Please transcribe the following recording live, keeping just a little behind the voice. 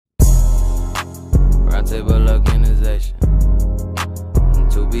Roundtable organization.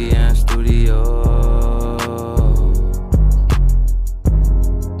 2B in studio.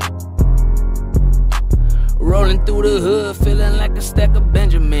 Rolling through the hood, feeling like a stack of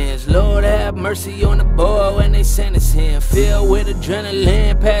Benjamins. Lord have mercy on the boy when they sentence him. Filled with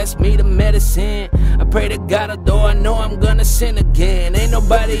adrenaline, pass me the medicine. I pray to God, although I know I'm gonna sin again. Ain't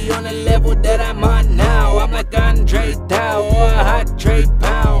nobody on the level that I'm on now. I'm like Andre Thou or a hot Trey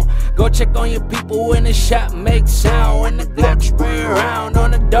Pound. Go check on your people when the shot makes sound. When the Glock spray around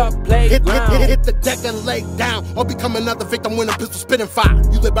on the dark playground. Hit the deck and lay down, or become another victim when a pistol spitting fire.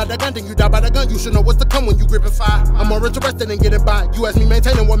 You live by the gun, then you die by the gun. You should know what's to come when you gripping fire. I'm more interested in getting by. You ask me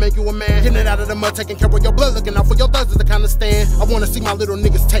maintaining what make you a man. Getting it out of the mud, taking care of your blood, looking out for your thugs is the kind of stand I wanna see my little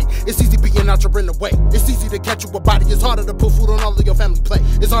niggas take. It's easy being out your in the way. It's easy to catch you a body. It's harder to put food on all of your family plate.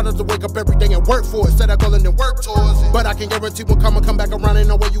 It's harder to wake up every day and work for it. Set a goal and then work towards it. But I can guarantee when come back around, ain't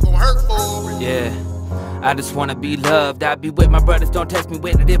no way you gon' hurt for it. Yeah, I just wanna be loved. I be with my brothers, don't test me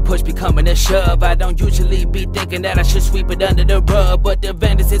with it. If push becoming a shove, I don't usually be thinking that I should sweep it under the rug. But the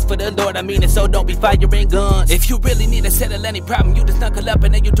vengeance is for the Lord, I mean it, so don't be firing guns. If you really need to settle any problem, you just knuckle up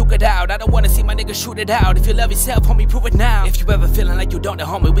and then you duke it out. I don't wanna see my niggas shoot it out. If you love yourself, homie, prove it now. If you ever feeling like you don't, then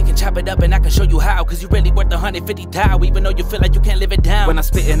homie, we can chop it up and I can show you how. Cause you really worth 150 thou, even though you feel like you can't live it down. When I'm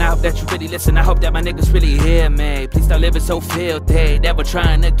spitting out that you really listen, I hope that my niggas really hear me. Please stop living so filthy, never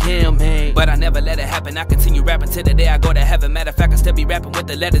trying to kill me. But I never let it happen, I continue rapping till the day I go to heaven. Matter of fact, I still be rapping with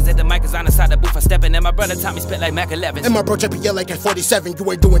the letters. At the mic is on the side of the booth, I'm stepping. And my brother Tommy spit like Mac 11. And my bro JPL like at 47.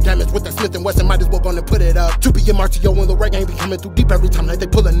 You ain't doing damage with that Smith & Wesson, might as well gonna put it up. 2B and Martio and Lorraine ain't be coming through deep every time that they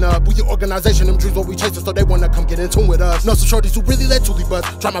pulling up. We your organization, them dreams what we chasing, so they wanna come get in tune with us. Know some shorties who really let Julie buzz.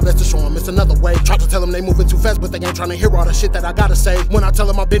 Try my best to show them it's another way. Try to tell them they moving too fast, but they ain't trying to hear all the shit that I gotta say. When I tell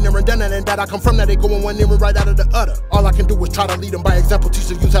them I've been there and done that and that I come from that, they going one ear and right out of the other. All I can do is try to lead them by example, teach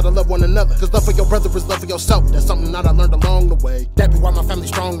them use how to love one another. Cause love for your brother is love for yourself. That's something that I learned along the way. That be why my family's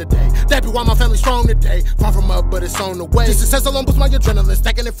strong today. That be why my family's strong today. Far from up, but it's on the way. This success alone boosts my adrenaline.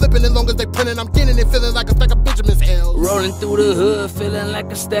 Stacking and flipping as long as they printing. I'm getting it, feeling like a stack of Benjamin's L's. Rolling through the hood, feeling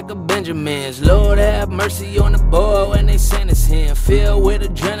like a stack of Benjamins. Lord have mercy on the boy when they sentence him. Filled with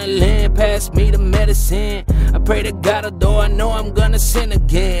adrenaline, pass me the medicine. I pray to God, although I know I'm gonna sin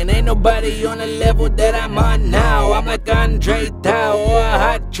again. Ain't nobody on the level that I'm on now. I'm like Andre Thou or a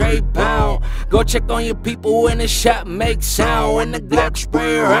hot Trey Pound. Go check on your people when the shot makes sound. When the Glock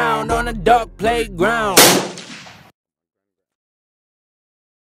spray around on the dark playground.